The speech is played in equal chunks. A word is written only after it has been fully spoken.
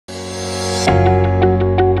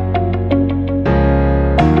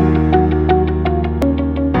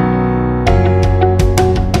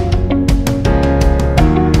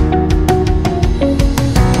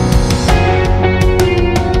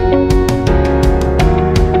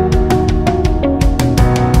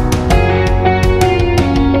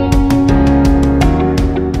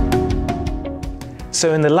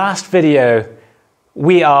in the last video,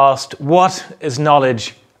 we asked, what is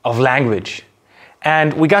knowledge of language?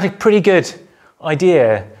 And we got a pretty good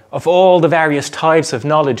idea of all the various types of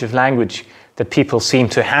knowledge of language that people seem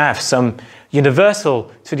to have, some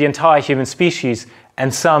universal to the entire human species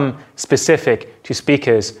and some specific to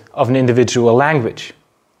speakers of an individual language.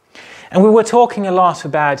 And we were talking a lot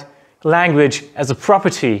about language as a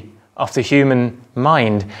property of the human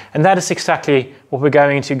mind, and that is exactly what we're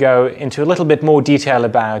going to go into a little bit more detail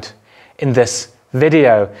about in this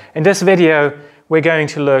video. In this video, we're going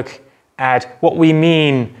to look at what we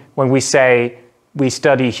mean when we say we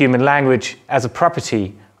study human language as a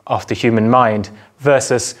property of the human mind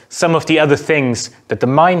versus some of the other things that the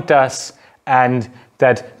mind does and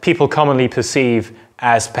that people commonly perceive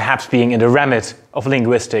as perhaps being in the remit of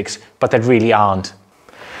linguistics, but that really aren't.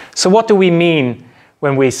 So what do we mean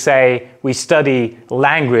when we say we study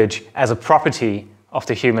language as a property of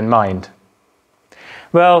the human mind?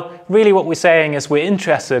 Well, really what we're saying is we're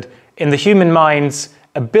interested in the human mind's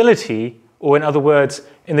ability, or in other words,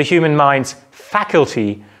 in the human mind's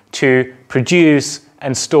faculty to produce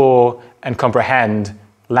and store and comprehend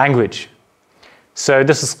language. So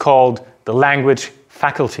this is called the language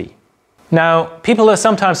faculty. Now, people are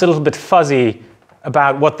sometimes a little bit fuzzy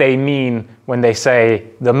about what they mean when they say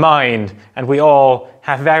the mind, and we all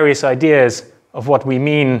have various ideas of what we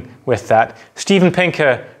mean with that. Steven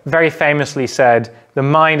Pinker very famously said, the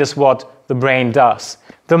mind is what the brain does.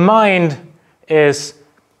 The mind is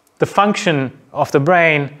the function of the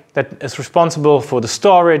brain that is responsible for the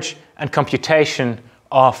storage and computation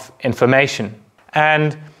of information.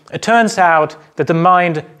 And it turns out that the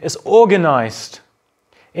mind is organized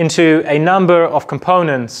into a number of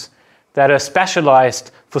components that are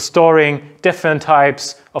specialized for storing different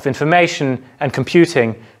types of information and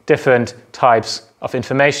computing different types of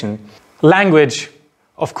information. Language,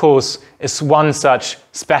 of course, is one such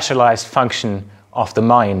specialized function of the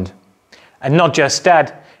mind. And not just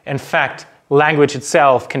that, in fact, language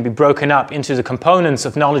itself can be broken up into the components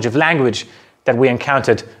of knowledge of language that we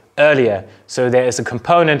encountered earlier. So there is a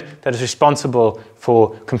component that is responsible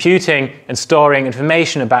for computing and storing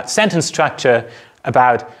information about sentence structure,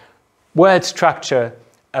 about word structure,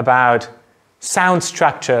 about sound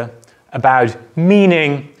structure, about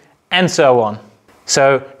meaning, and so on.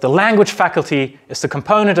 So the language faculty is the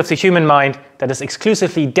component of the human mind that is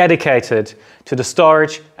exclusively dedicated to the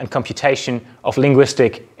storage and computation of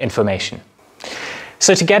linguistic information.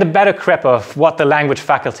 So to get a better grip of what the language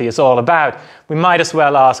faculty is all about, we might as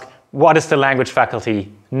well ask, what is the language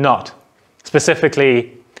faculty not?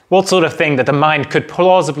 Specifically, what sort of thing that the mind could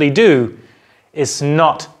plausibly do is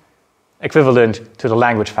not equivalent to the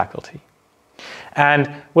language faculty. And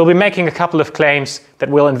we'll be making a couple of claims that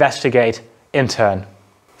we'll investigate in turn.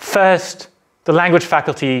 First, the language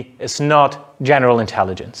faculty is not general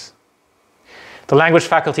intelligence. The language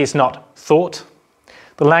faculty is not thought.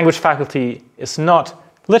 The language faculty is not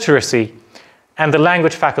literacy. And the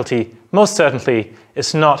language faculty, most certainly,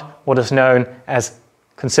 is not what is known as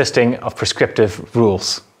consisting of prescriptive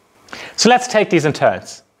rules. So let's take these in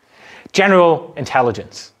turns. General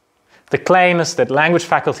intelligence. The claim is that language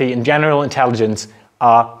faculty and general intelligence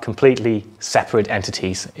are completely separate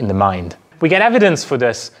entities in the mind. We get evidence for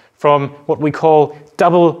this from what we call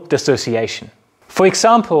double dissociation. For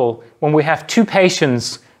example, when we have two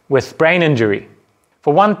patients with brain injury,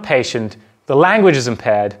 for one patient, the language is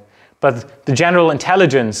impaired, but the general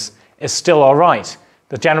intelligence is still all right.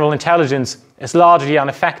 The general intelligence is largely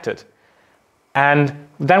unaffected. And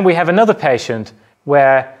then we have another patient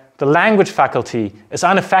where the language faculty is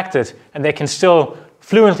unaffected and they can still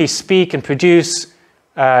fluently speak and produce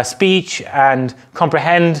speech and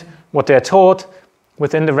comprehend what they're taught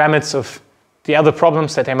within the remits of the other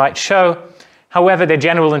problems that they might show. However, their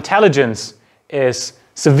general intelligence is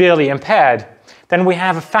severely impaired. Then we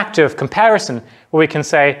have a factor of comparison where we can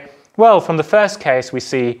say, well, from the first case, we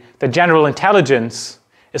see that general intelligence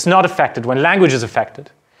is not affected when language is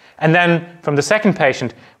affected. And then from the second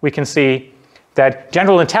patient, we can see that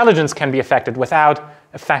general intelligence can be affected without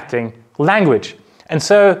affecting language. And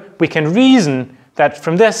so we can reason that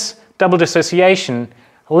from this double dissociation,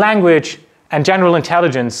 language and general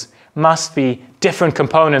intelligence must be different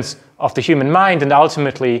components of the human mind and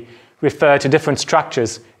ultimately refer to different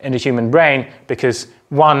structures in the human brain because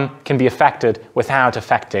one can be affected without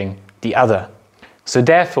affecting the other. So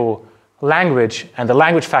therefore, language and the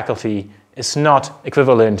language faculty is not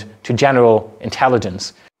equivalent to general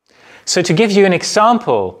intelligence. So to give you an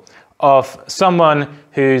example of someone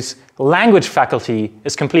whose language faculty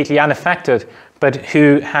is completely unaffected, but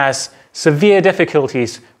who has severe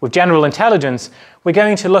difficulties with general intelligence, we're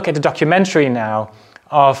going to look at a documentary now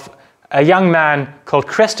of a young man called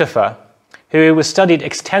Christopher, who was studied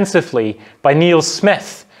extensively by Neil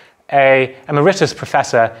Smith, an emeritus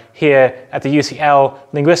professor here at the UCL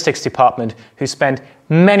Linguistics Department, who spent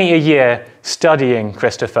many a year studying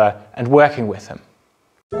Christopher and working with him.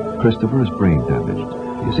 Christopher is brain damaged.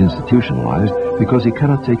 He is institutionalized because he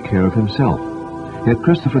cannot take care of himself. Yet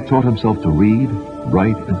Christopher taught himself to read,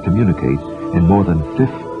 write, and communicate in more than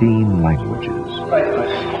 15 languages.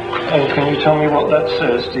 And can you tell me what that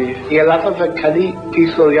says, Steve?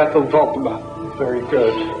 Very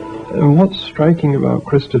good. And what's striking about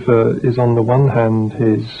Christopher is, on the one hand,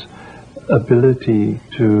 his ability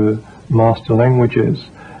to master languages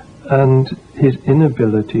and his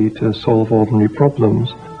inability to solve ordinary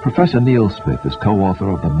problems. Professor Neil Smith is co-author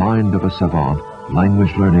of The Mind of a Savant,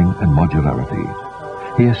 Language Learning and Modularity.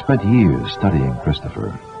 He has spent years studying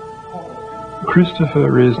Christopher.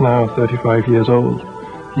 Christopher is now 35 years old.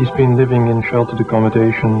 He's been living in sheltered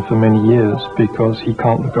accommodation for many years because he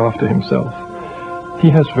can't look after himself. He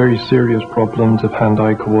has very serious problems of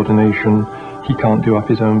hand-eye coordination. He can't do up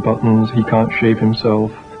his own buttons, he can't shave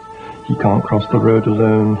himself, he can't cross the road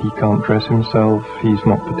alone, he can't dress himself, he's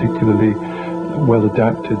not particularly well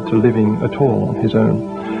adapted to living at all on his own.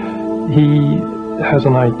 He has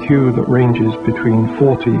an IQ that ranges between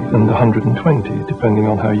 40 and 120, depending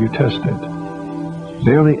on how you test it.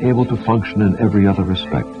 Barely able to function in every other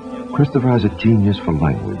respect, Christopher has a genius for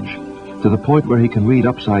language, to the point where he can read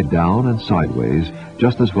upside down and sideways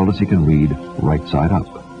just as well as he can read right side up.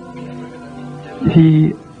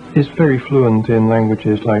 He is very fluent in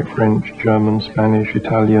languages like French, German, Spanish,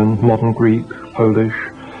 Italian, modern Greek, Polish.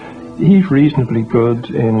 He's reasonably good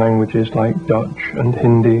in languages like Dutch and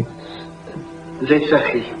Hindi. Yes,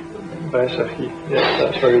 that's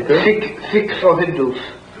very good.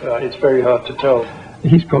 It's very hard to tell.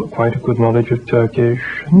 He's got quite a good knowledge of Turkish,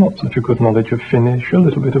 not such a good knowledge of Finnish, a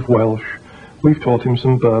little bit of Welsh. We've taught him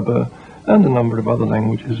some Berber and a number of other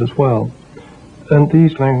languages as well. And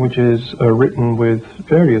these languages are written with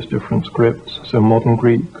various different scripts, so modern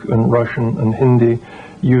Greek and Russian and Hindi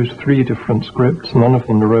use 3 different scripts, none of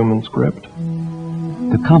them the Roman script.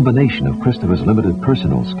 The combination of Christopher's limited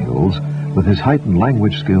personal skills with his heightened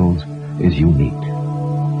language skills is unique.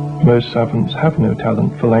 Most savants have no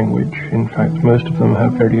talent for language. In fact, most of them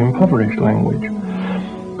have very impoverished language.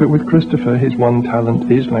 But with Christopher, his one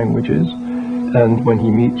talent is languages, and when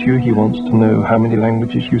he meets you, he wants to know how many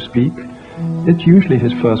languages you speak. It's usually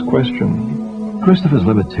his first question. Christopher's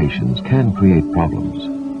limitations can create problems,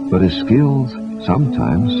 but his skills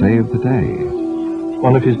sometimes save the day.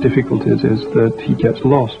 One of his difficulties is that he gets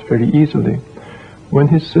lost very easily. When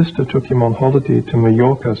his sister took him on holiday to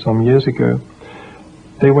Mallorca some years ago,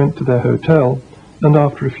 they went to their hotel, and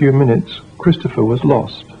after a few minutes, Christopher was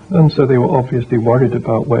lost, and so they were obviously worried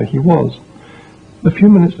about where he was. A few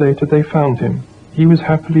minutes later, they found him. He was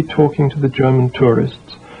happily talking to the German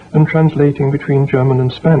tourists and translating between German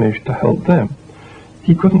and Spanish to help them.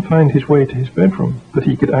 He couldn't find his way to his bedroom, but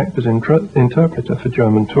he could act as interpreter for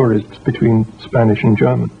German tourists between Spanish and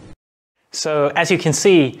German. So, as you can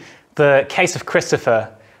see, the case of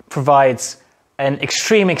Christopher provides an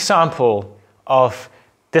extreme example of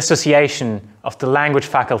dissociation of the language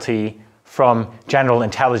faculty from general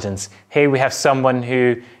intelligence. Here we have someone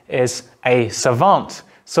who is a savant,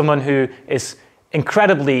 someone who is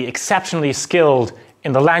incredibly, exceptionally skilled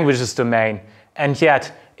in the languages domain, and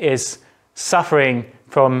yet is suffering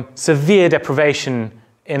from severe deprivation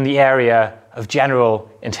in the area of general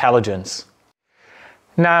intelligence.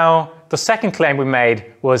 Now, the second claim we made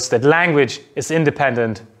was that language is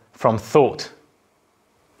independent from thought.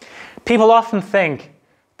 People often think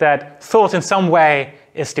that thought in some way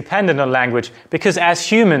is dependent on language because as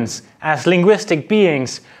humans, as linguistic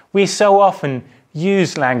beings, we so often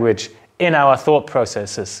use language in our thought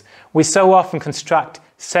processes. We so often construct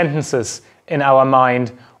sentences in our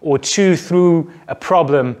mind or chew through a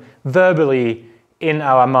problem verbally in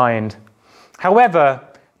our mind. However,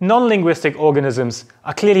 non-linguistic organisms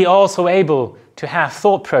are clearly also able to have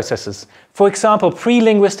thought processes. For example,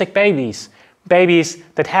 pre-linguistic babies, babies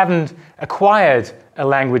that haven't acquired a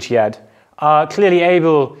language yet, are clearly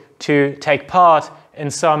able to take part in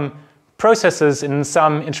some processes, in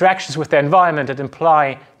some interactions with their environment that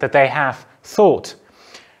imply that they have thought.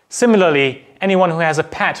 Similarly, anyone who has a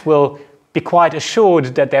pet will be quite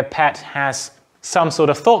assured that their pet has some sort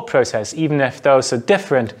of thought process, even if those are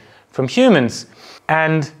different from humans.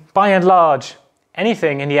 And by and large,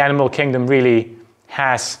 anything in the animal kingdom really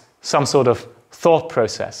has some sort of thought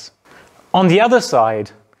process. On the other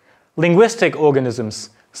side, linguistic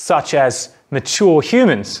organisms, such as mature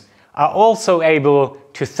humans, are also able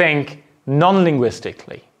to think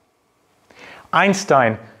non-linguistically.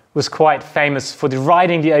 Einstein was quite famous for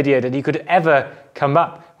deriding the idea that he could ever come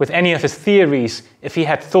up with any of his theories if he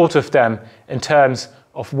had thought of them in terms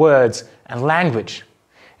of words and language.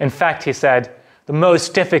 In fact, he said the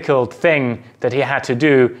most difficult thing that he had to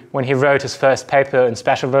do when he wrote his first paper in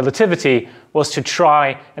special relativity was to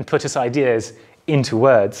try and put his ideas into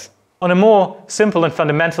words. On a more simple and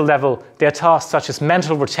fundamental level, there are tasks such as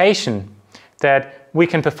mental rotation that we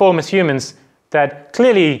can perform as humans that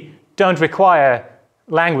clearly don't require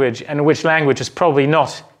language, and in which language is probably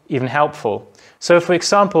not even helpful. So, for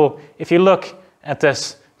example, if you look at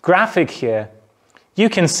this graphic here, you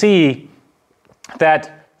can see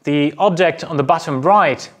that the object on the bottom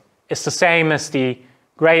right is the same as the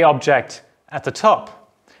gray object at the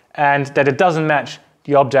top, and that it doesn't match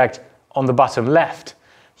the object on the bottom left.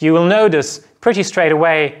 You will notice pretty straight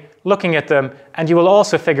away looking at them, and you will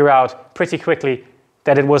also figure out pretty quickly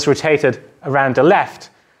that it was rotated around the left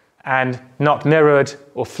and not mirrored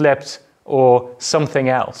or flipped or something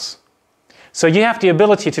else. So you have the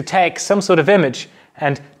ability to take some sort of image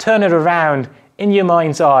and turn it around in your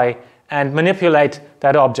mind's eye and manipulate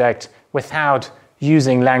that object without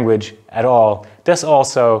using language at all. This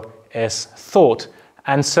also is thought.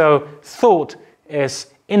 And so thought is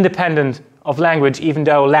independent of language, even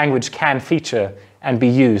though language can feature and be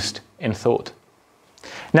used in thought.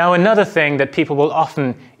 Now, another thing that people will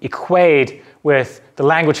often equate with the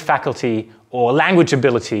language faculty or language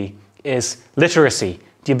ability is literacy,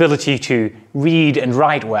 the ability to read and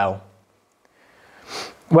write well.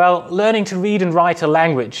 Well, learning to read and write a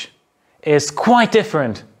language is quite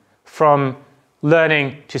different from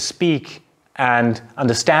learning to speak and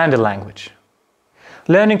understand a language.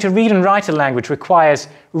 Learning to read and write a language requires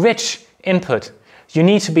rich input. You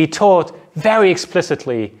need to be taught very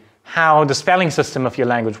explicitly how the spelling system of your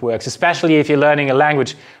language works, especially if you're learning a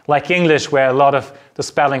language like English, where a lot of the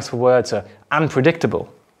spellings for words are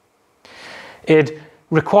unpredictable. It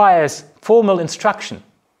requires formal instruction.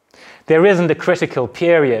 There isn't a critical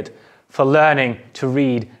period for learning to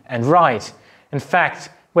read and write. In fact,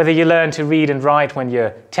 whether you learn to read and write when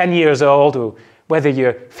you're 10 years old or whether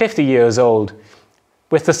you're 50 years old,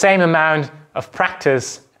 with the same amount of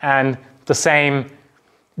practice and the same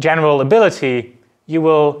general ability, you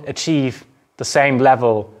will achieve the same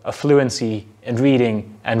level of fluency in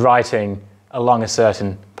reading and writing along a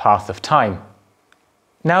certain path of time.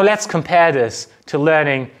 Now let's compare this to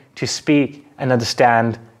learning to speak and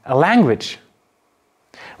understand a language.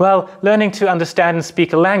 Well, learning to understand and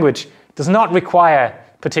speak a language does not require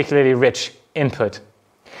particularly rich input.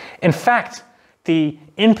 In fact, the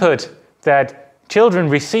input that children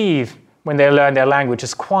receive when they learn their language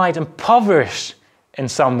is quite impoverished in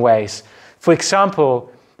some ways. For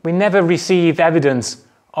example, we never receive evidence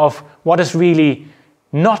of what is really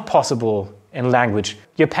not possible in language.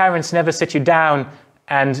 Your parents never sit you down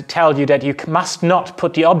and tell you that you must not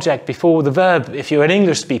put the object before the verb if you're an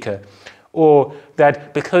English speaker, or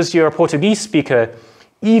that because you're a Portuguese speaker,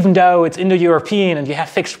 even though it's Indo-European and you have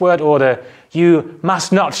fixed word order, you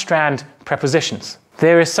must not strand prepositions.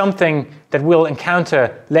 There is something that we'll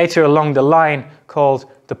encounter later along the line called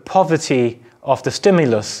the poverty of the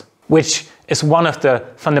stimulus, which is one of the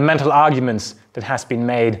fundamental arguments that has been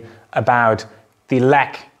made about the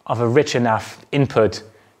lack of a rich enough input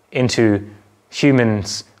into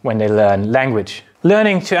humans when they learn language.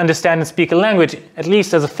 Learning to understand and speak a language, at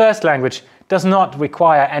least as a first language, does not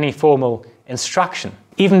require any formal instruction.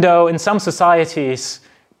 Even though in some societies,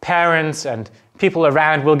 parents and people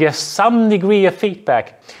around will give some degree of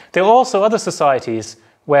feedback, there are also other societies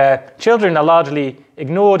where children are largely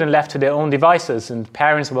ignored and left to their own devices and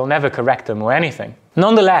parents will never correct them or anything.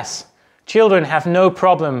 Nonetheless, children have no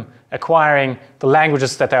problem acquiring the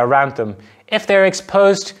languages that are around them if they're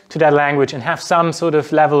exposed to that language and have some sort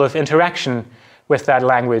of level of interaction with that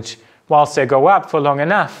language. Whilst they grow up for long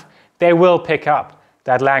enough, they will pick up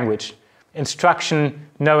that language. Instruction,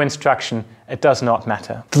 no instruction, it does not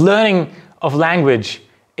matter. The learning of language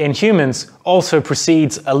in humans also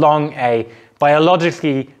proceeds along a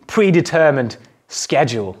biologically predetermined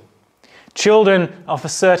schedule. Children of a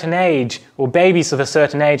certain age, or babies of a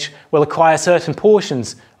certain age, will acquire certain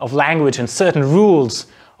portions of language and certain rules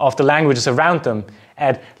of the languages around them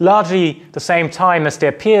at largely the same time as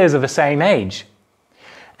their peers of the same age.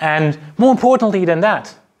 And more importantly than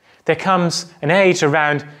that, there comes an age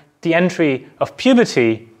around the entry of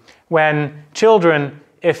puberty when children,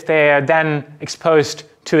 if they are then exposed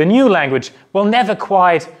to a new language, will never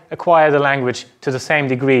quite acquire the language to the same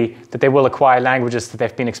degree that they will acquire languages that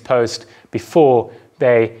they've been exposed before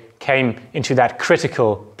they came into that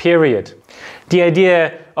critical period. The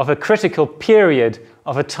idea of a critical period,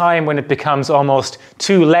 of a time when it becomes almost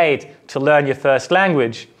too late to learn your first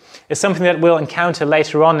language, is something that we'll encounter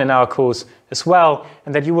later on in our course as well,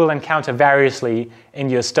 and that you will encounter variously in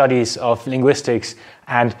your studies of linguistics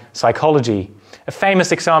and psychology. A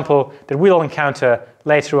famous example that we'll encounter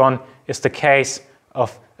later on is the case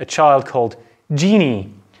of a child called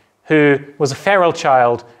Jeannie, who was a feral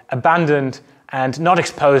child, abandoned and not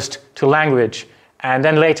exposed to language, and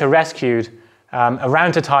then later rescued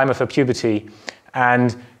around the time of her puberty.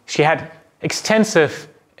 And she had extensive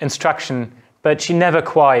instruction, but she never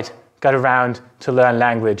quite got around to learn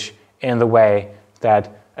language in the way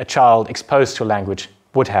that a child exposed to language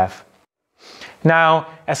would have. Now,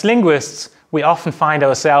 as linguists, we often find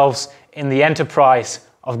ourselves in the enterprise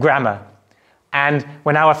of grammar. And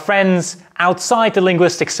when our friends outside the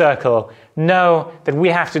linguistic circle know that we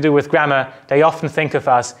have to do with grammar, they often think of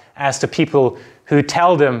us as the people who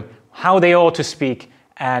tell them how they ought to speak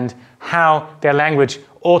and how their language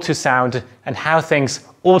ought to sound and how things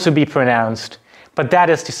ought to be pronounced. But that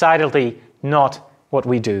is decidedly not what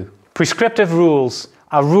we do. Prescriptive rules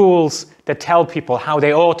are rules that tell people how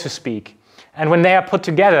they ought to speak. And when they are put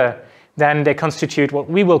together, then they constitute what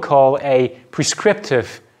we will call a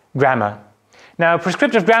prescriptive grammar. Now,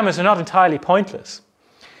 prescriptive grammars are not entirely pointless.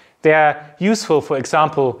 They are useful, for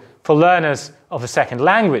example, for learners of a second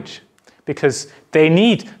language, because they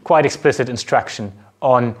need quite explicit instruction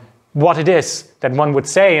on what it is that one would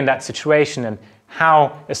say in that situation and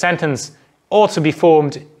how a sentence ought to be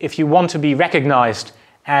formed if you want to be recognized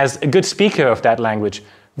as a good speaker of that language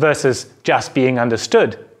versus just being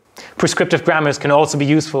understood. Prescriptive grammars can also be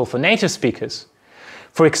useful for native speakers.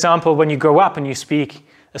 For example, when you grow up and you speak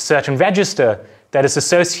a certain register that is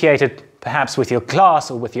associated perhaps with your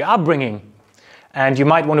class or with your upbringing, and you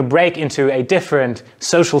might want to break into a different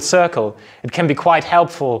social circle, it can be quite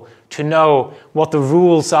helpful to know what the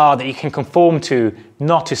rules are that you can conform to,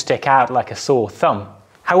 not to stick out like a sore thumb.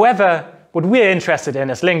 However, what we're interested in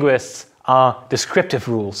as linguists are descriptive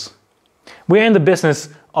rules. We're in the business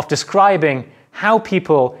of describing how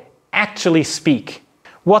people actually speak,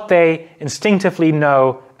 what they instinctively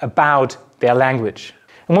know about their language.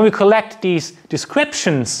 And when we collect these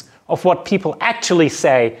descriptions of what people actually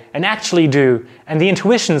say and actually do, and the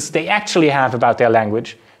intuitions they actually have about their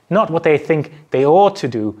language, not what they think they ought to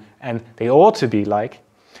do and they ought to be like,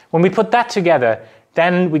 when we put that together,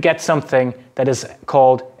 then we get something that is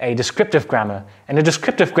called a descriptive grammar. And a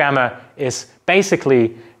descriptive grammar is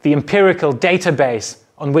basically the empirical database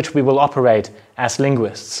on which we will operate as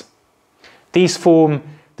linguists. These form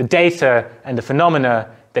the data and the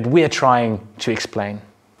phenomena that we're trying to explain.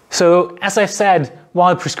 So, as I've said,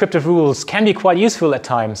 while prescriptive rules can be quite useful at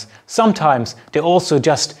times, sometimes they're also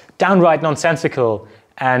just downright nonsensical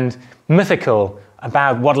and mythical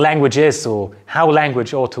about what language is or how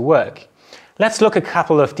language ought to work. Let's look at a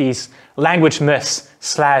couple of these language myths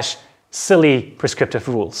 / silly prescriptive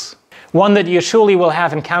rules. One that you surely will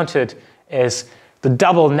have encountered is the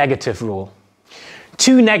double negative rule.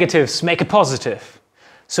 Two negatives make a positive,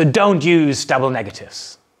 so don't use double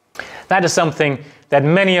negatives. That is something that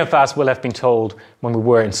many of us will have been told when we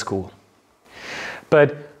were in school.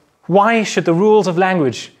 But why should the rules of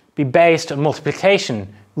language be based on multiplication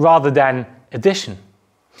rather than addition?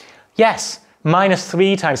 Yes,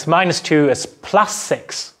 -3 times -2 is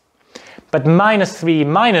 +6, but -3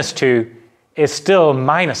 minus 2 is still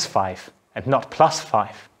 -5 and not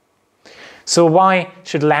 +5. So why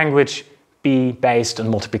should language be based on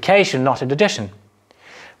multiplication, not on addition?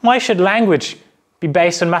 Why should language be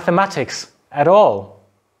based on mathematics at all?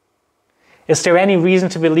 Is there any reason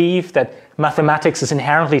to believe that mathematics is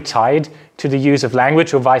inherently tied to the use of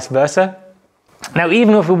language or vice versa? Now,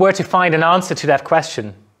 even if we were to find an answer to that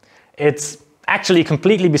question, it's actually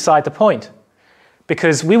completely beside the point,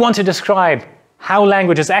 because we want to describe how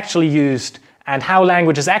language is actually used and how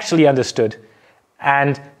language is actually understood,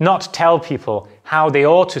 and not tell people how they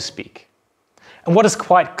ought to speak. And what is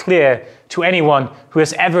quite clear to anyone who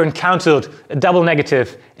has ever encountered a double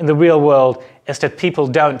negative in the real world is that people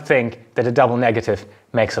don't think that a double negative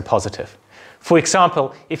makes a positive. For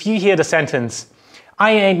example, if you hear the sentence,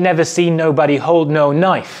 "I ain't never seen nobody hold no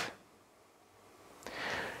knife,"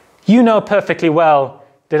 you know perfectly well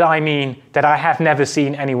that I mean that I have never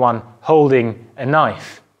seen anyone holding a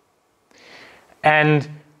knife. And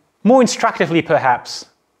more instructively perhaps,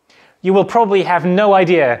 you will probably have no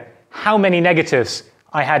idea how many negatives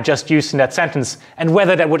I had just used in that sentence and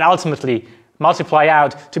whether that would ultimately multiply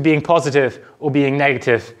out to being positive or being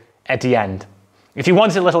negative at the end. If you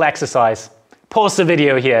want a little exercise, pause the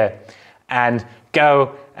video here and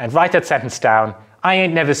go and write that sentence down. "I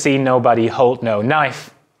ain't never seen nobody hold no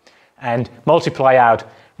knife," and multiply out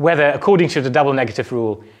whether, according to the double negative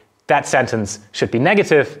rule, that sentence should be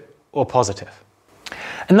negative or positive.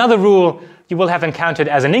 Another rule you will have encountered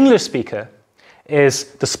as an English speaker is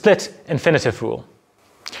the split infinitive rule.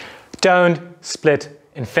 Don't split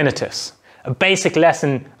infinitives, a basic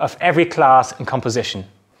lesson of every class in composition.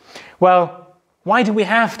 Well, why do we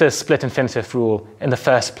have this split infinitive rule in the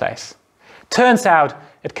first place? Turns out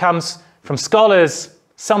it comes from scholars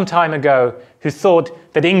some time ago who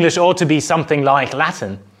thought that English ought to be something like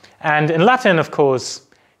Latin. And in Latin, of course,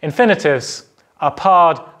 infinitives are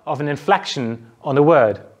part of an inflection on a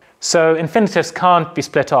word. So infinitives can't be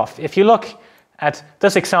split off. If you look at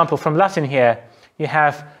this example from Latin here, you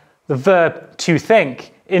have the verb to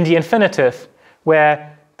think in the infinitive,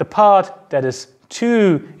 where the part that is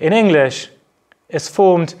to in English is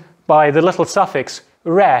formed by the little suffix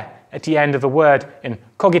re at the end of a word in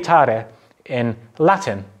cogitare in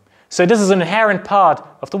Latin. So this is an inherent part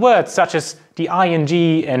of the word, such as the ing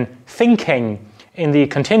in thinking in the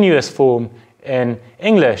continuous form in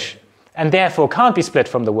English, and therefore can't be split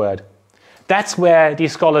from the word. That's where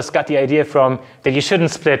these scholars got the idea from that you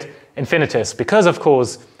shouldn't split infinitives, because of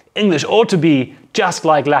course English ought to be just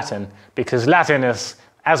like Latin, because Latin is,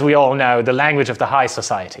 as we all know, the language of the high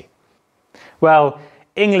society. Well,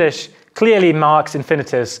 English clearly marks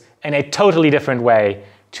infinitives in a totally different way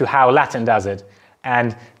to how Latin does it,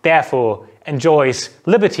 and therefore enjoys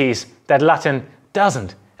liberties that Latin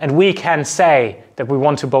doesn't. And we can say that we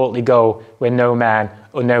want to boldly go where no man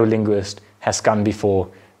or no linguist has gone before,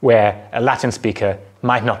 where a Latin speaker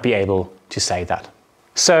might not be able to say that.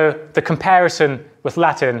 So the comparison with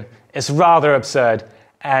Latin is rather absurd,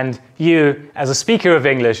 and you, as a speaker of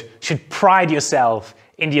English, should pride yourself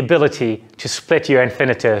in the ability to split your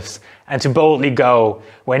infinitives and to boldly go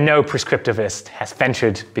where no prescriptivist has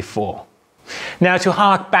ventured before. Now, to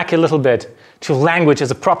hark back a little bit to language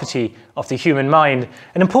as a property of the human mind,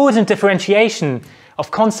 an important differentiation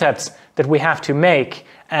of concepts that we have to make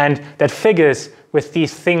and that figures with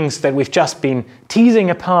these things that we've just been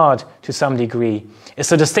teasing apart to some degree is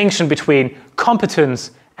the distinction between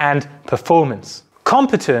competence and performance.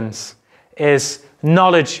 Competence is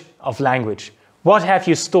knowledge of language. What have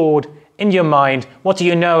you stored in your mind? What do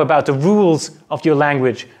you know about the rules of your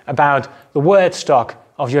language, about the word stock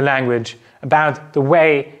of your language, about the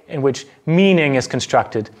way in which meaning is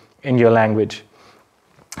constructed in your language?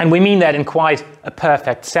 And we mean that in quite a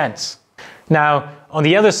perfect sense. Now, on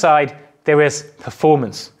the other side, there is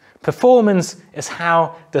performance. Performance is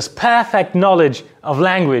how this perfect knowledge of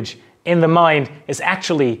language in the mind is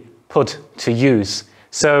actually put to use.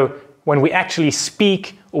 So when we actually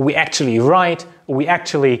speak, or we actually write, or we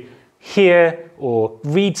actually hear or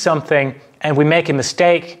read something and we make a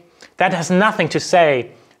mistake, that has nothing to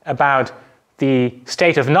say about the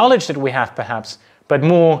state of knowledge that we have perhaps, but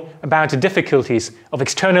more about the difficulties of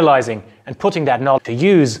externalizing and putting that knowledge to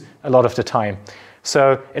use a lot of the time.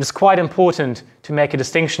 So it is quite important to make a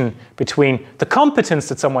distinction between the competence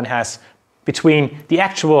that someone has, between the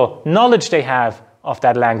actual knowledge they have of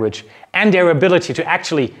that language, and their ability to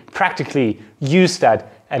actually practically use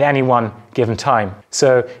that at any one given time.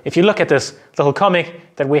 So if you look at this little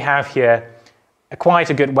comic that we have here,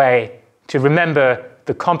 quite a good way to remember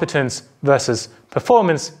the competence versus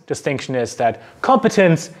performance distinction is that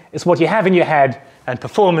competence is what you have in your head and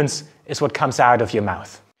performance is what comes out of your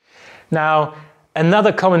mouth. Now,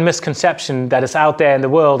 another common misconception that is out there in the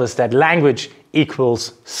world is that language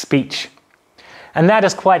equals speech. And that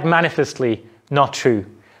is quite manifestly not true.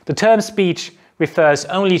 The term speech refers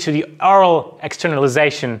only to the oral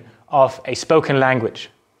externalization of a spoken language.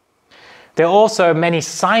 There are also many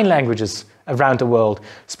sign languages around the world,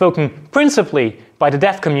 spoken principally by the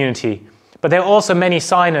deaf community, but there are also many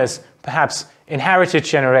signers, perhaps inherited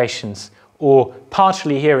generations, or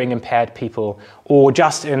partially hearing impaired people, or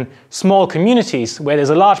just in small communities where there's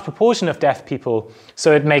a large proportion of deaf people,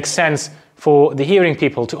 so it makes sense for the hearing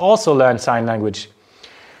people to also learn sign language.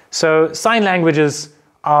 So sign languages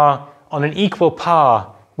are on an equal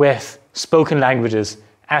par with spoken languages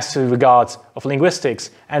as to regards of linguistics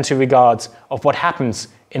and to regards of what happens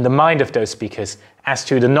in the mind of those speakers as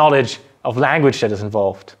to the knowledge of language that is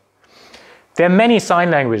involved. There are many sign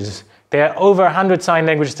languages. There are over 100 sign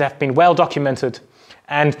languages that have been well documented,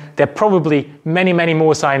 and there are probably many, many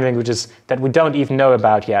more sign languages that we don't even know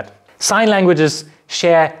about yet. Sign languages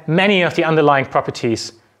share many of the underlying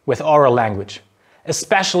properties with oral language,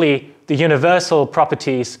 especially the universal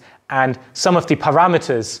properties and some of the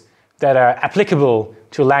parameters that are applicable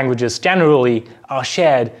to languages generally are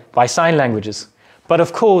shared by sign languages. But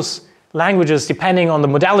of course, languages, depending on the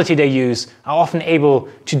modality they use, are often able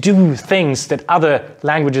to do things that other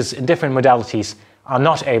languages in different modalities are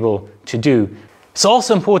not able to do. It's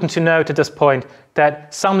also important to note at this point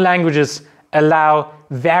that some languages allow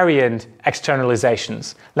variant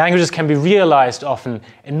externalizations. Languages can be realized often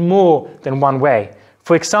in more than one way.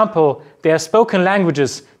 For example, there are spoken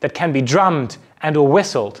languages that can be drummed and or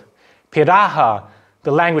whistled. Piraha,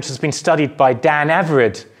 the language has been studied by Dan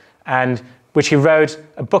Everett, and which he wrote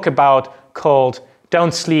a book about called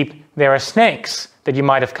Don't Sleep, There Are Snakes, that you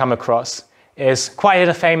might have come across, is quite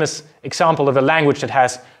a famous example of a language that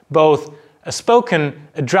has both a spoken,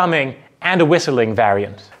 a drumming, and a whistling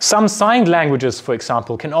variant. Some signed languages, for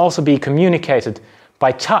example, can also be communicated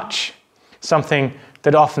by touch, something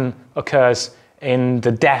that often occurs in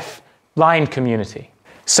the deaf, blind community.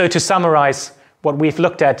 So to summarize what we've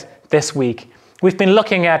looked at this week, we've been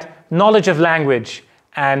looking at knowledge of language,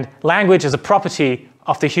 and language is a property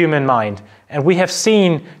of the human mind. And we have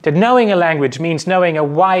seen that knowing a language means knowing a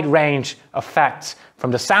wide range of facts,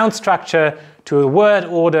 from the sound structure to a word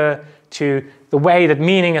order to the way that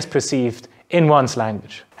meaning is perceived in one's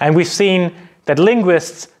language. And we've seen that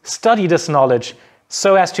linguists study this knowledge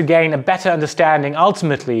so as to gain a better understanding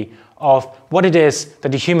ultimately of what it is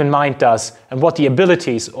that the human mind does and what the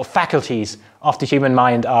abilities or faculties of the human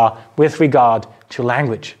mind are with regard to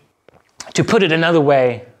language. To put it another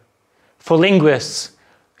way, for linguists,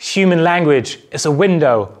 human language is a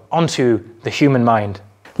window onto the human mind.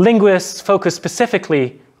 Linguists focus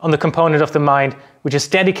specifically on the component of the mind which is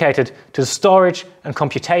dedicated to the storage and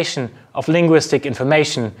computation of linguistic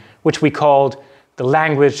information, which we called the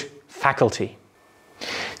language faculty.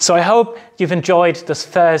 So I hope you've enjoyed this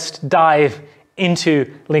first dive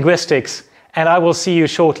into linguistics, and I will see you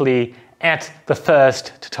shortly at the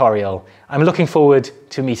first tutorial. I'm looking forward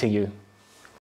to meeting you.